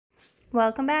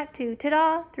Welcome back to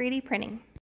Ta-da 3D printing.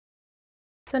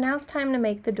 So now it's time to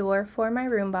make the door for my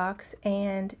room box,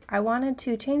 and I wanted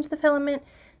to change the filament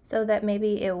so that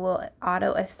maybe it will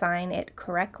auto assign it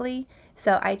correctly.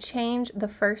 So I changed the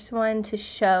first one to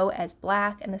show as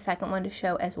black and the second one to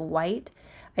show as white.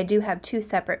 I do have two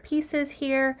separate pieces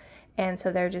here, and so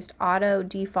they're just auto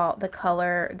default the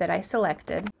color that I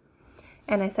selected.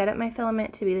 And I set up my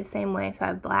filament to be the same way, so I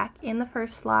have black in the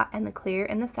first slot and the clear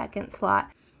in the second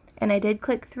slot. And I did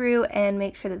click through and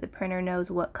make sure that the printer knows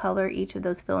what color each of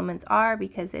those filaments are,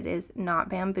 because it is not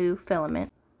bamboo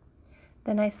filament.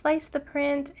 Then I sliced the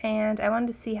print, and I wanted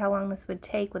to see how long this would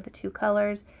take with the two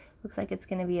colors. Looks like it's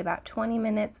going to be about 20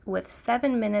 minutes with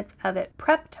 7 minutes of it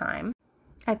prep time.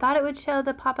 I thought it would show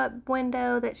the pop-up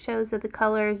window that shows that the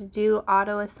colors do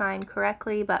auto-assign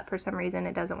correctly, but for some reason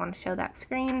it doesn't want to show that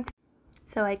screen.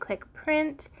 So I click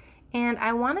print, and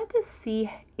I wanted to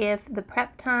see if the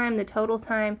prep time, the total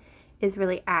time, is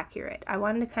really accurate. I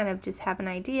wanted to kind of just have an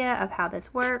idea of how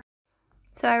this works.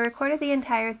 So I recorded the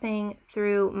entire thing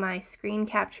through my screen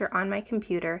capture on my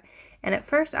computer, and at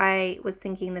first I was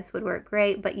thinking this would work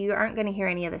great, but you aren't going to hear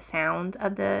any of the sounds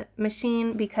of the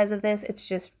machine because of this. It's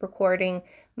just recording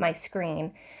my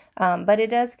screen. But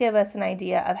it does give us an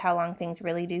idea of how long things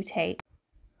really do take.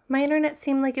 My internet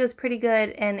seemed like it was pretty good,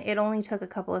 and it only took a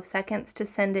couple of seconds to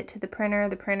send it to the printer.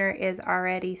 The printer is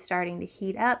already starting to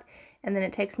heat up, and then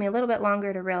it takes me a little bit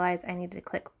longer to realize I need to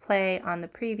click play on the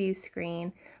preview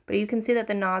screen. But you can see that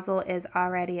the nozzle is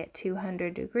already at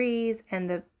 200 degrees, and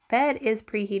the bed is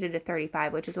preheated to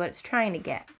 35, which is what it's trying to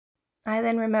get. I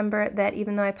then remember that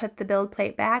even though I put the build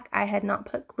plate back, I had not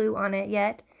put glue on it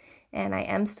yet. And I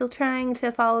am still trying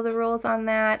to follow the rules on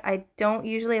that. I don't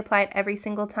usually apply it every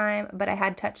single time, but I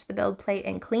had touched the build plate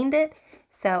and cleaned it,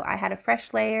 so I had a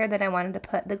fresh layer that I wanted to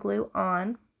put the glue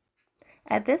on.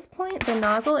 At this point, the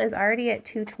nozzle is already at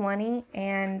 220,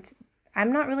 and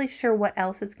I'm not really sure what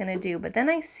else it's going to do, but then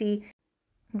I see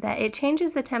that it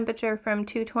changes the temperature from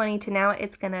 220 to now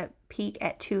it's going to peak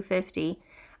at 250.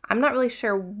 I'm not really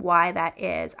sure why that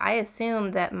is. I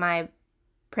assume that my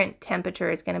print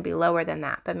temperature is going to be lower than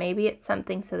that, but maybe it's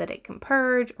something so that it can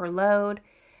purge or load,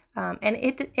 and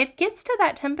it gets to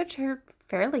that temperature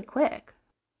fairly quick.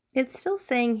 It's still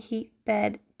saying heat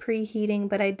bed preheating,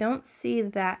 but I don't see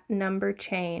that number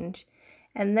change.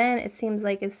 And then it seems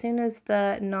like as soon as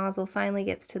the nozzle finally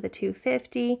gets to the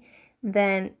 250,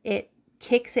 then it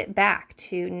kicks it back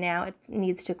to now it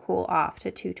needs to cool off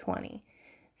to 220.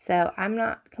 So I'm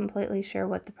not completely sure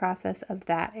what the process of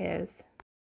that is.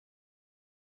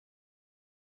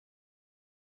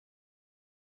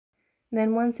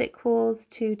 Then once it cools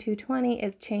to 220,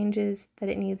 it changes that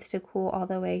it needs to cool all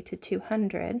the way to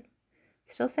 200.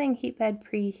 Still saying heat bed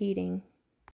preheating.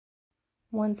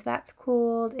 Once that's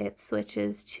cooled, it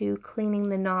switches to cleaning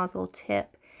the nozzle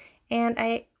tip. And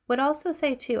I would also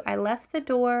say too, I left the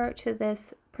door to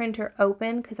this printer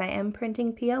open because I am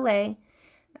printing PLA.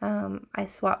 I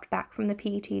swapped back from the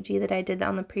PETG that I did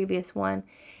on the previous one.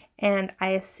 And I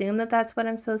assume that that's what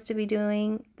I'm supposed to be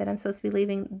doing, that I'm supposed to be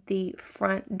leaving the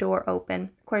front door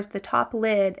open. Of course, the top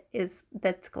lid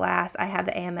that's glass. I have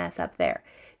the AMS up there.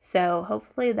 So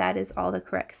hopefully that is all the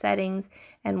correct settings,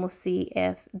 and we'll see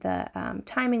if the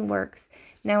timing works.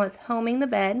 Now it's homing the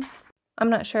bed.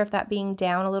 I'm not sure if that being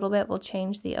down a little bit will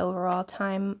change the overall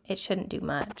time. It shouldn't do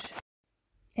much.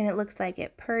 And it looks like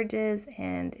it purges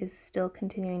and is still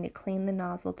continuing to clean the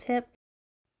nozzle tip.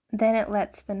 Then it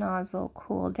lets the nozzle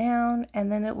cool down, and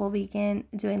then it will begin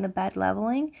doing the bed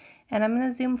leveling. And I'm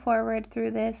going to zoom forward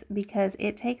through this because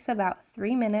it takes about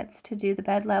 3 minutes to do the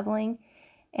bed leveling.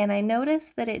 And I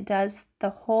noticed that it does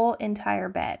the whole entire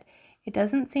bed. It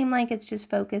doesn't seem like it's just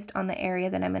focused on the area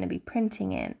that I'm going to be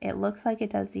printing in. It looks like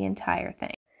it does the entire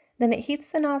thing. Then it heats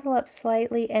the nozzle up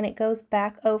slightly, and it goes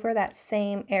back over that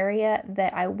same area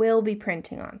that I will be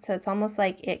printing on. So it's almost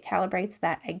like it calibrates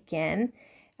that again.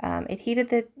 It heated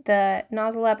the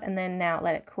nozzle up and then now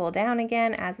let it cool down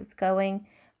again as it's going.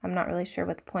 I'm not really sure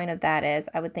what the point of that is.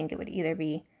 I would think it would either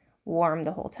be warm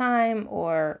the whole time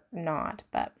or not,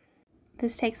 but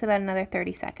this takes about another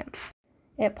 30 seconds.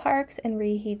 It parks and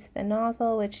reheats the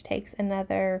nozzle, which takes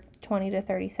another 20 to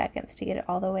 30 seconds to get it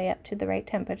all the way up to the right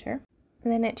temperature.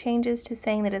 And then it changes to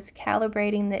saying that it's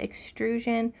calibrating the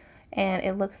extrusion, and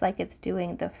it looks like it's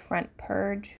doing the front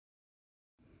purge.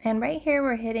 And right here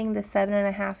we're hitting the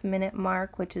 7.5 minute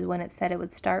mark, which is when it said it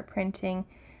would start printing.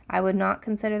 I would not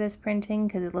consider this printing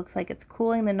because it looks like it's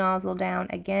cooling the nozzle down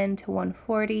again to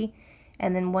 140.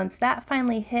 And then once that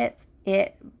finally hits,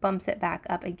 it bumps it back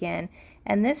up again.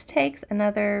 And this takes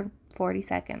another 40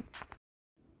 seconds.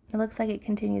 It looks like it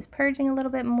continues purging a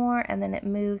little bit more, and then it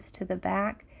moves to the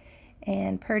back.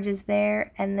 and purges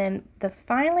there. And then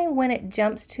finally when it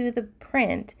jumps to the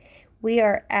print, we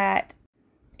are at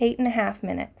 8.5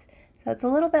 minutes. So it's a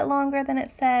little bit longer than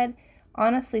it said.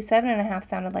 Honestly, 7.5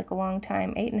 sounded like a long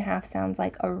time. 8.5 sounds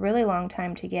like a really long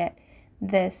time to get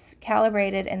this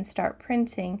calibrated and start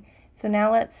printing. So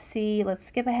now let's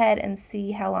skip ahead and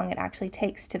see how long it actually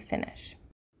takes to finish.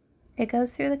 It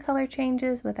goes through the color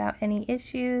changes without any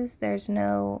issues. There's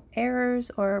no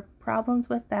errors or problems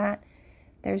with that.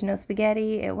 There's no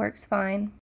spaghetti. It works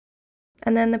fine.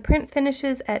 And then the print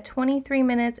finishes at 23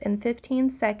 minutes and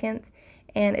 15 seconds.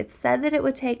 And it said that it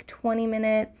would take 20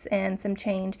 minutes and some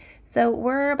change. So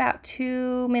we're about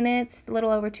 2 minutes, a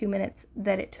little over 2 minutes,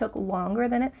 that it took longer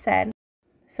than it said.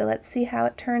 So let's see how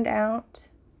it turned out.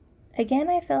 Again,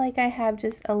 I feel like I have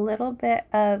just a little bit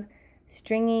of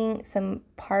stringing some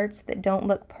parts that don't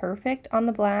look perfect on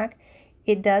the black.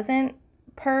 It doesn't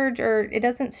purge or it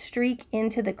doesn't streak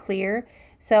into the clear.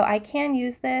 So I can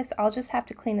use this. I'll just have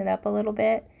to clean it up a little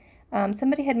bit.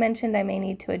 Somebody had mentioned I may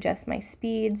need to adjust my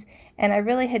speeds, and I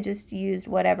really had just used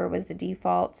whatever was the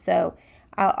default, so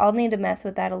I'll need to mess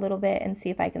with that a little bit and see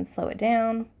if I can slow it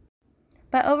down.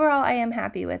 But overall, I am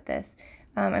happy with this.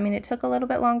 I mean, it took a little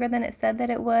bit longer than it said that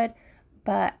it would,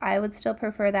 but I would still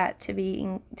prefer that to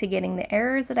getting the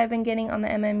errors that I've been getting on the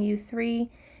MMU3,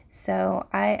 so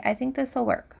I think this will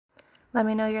work. Let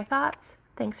me know your thoughts.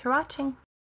 Thanks for watching.